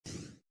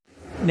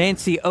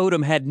Nancy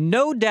Odom had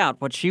no doubt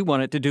what she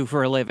wanted to do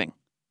for a living.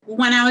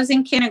 When I was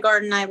in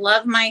kindergarten, I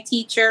loved my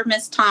teacher,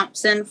 Miss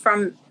Thompson,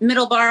 from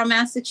Middleborough,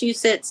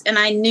 Massachusetts, and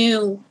I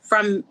knew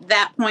from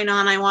that point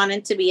on I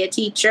wanted to be a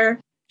teacher.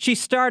 She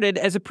started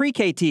as a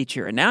pre-K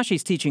teacher, and now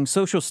she's teaching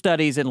social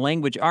studies and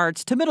language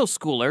arts to middle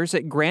schoolers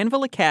at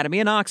Granville Academy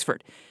in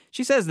Oxford.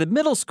 She says the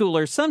middle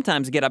schoolers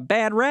sometimes get a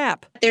bad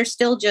rap. They're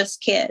still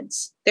just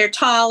kids. They're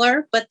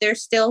taller, but they're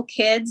still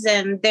kids,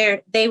 and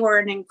they were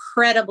an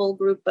incredible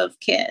group of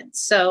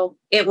kids. So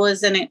it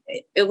was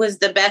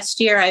the best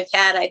year I've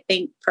had, I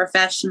think,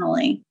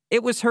 professionally.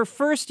 It was her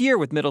first year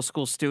with middle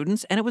school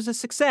students, and it was a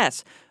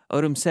success.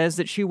 Odom says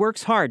that she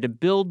works hard to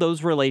build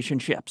those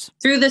relationships.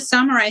 Through the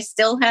summer, I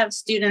still have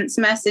students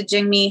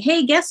messaging me,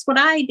 hey, guess what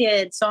I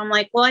did? So I'm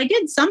like, well, I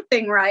did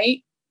something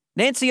right.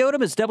 Nancy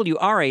Odom is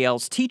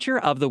WRAL's Teacher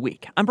of the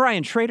Week. I'm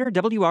Brian Schrader,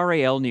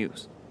 WRAL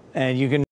News. And you can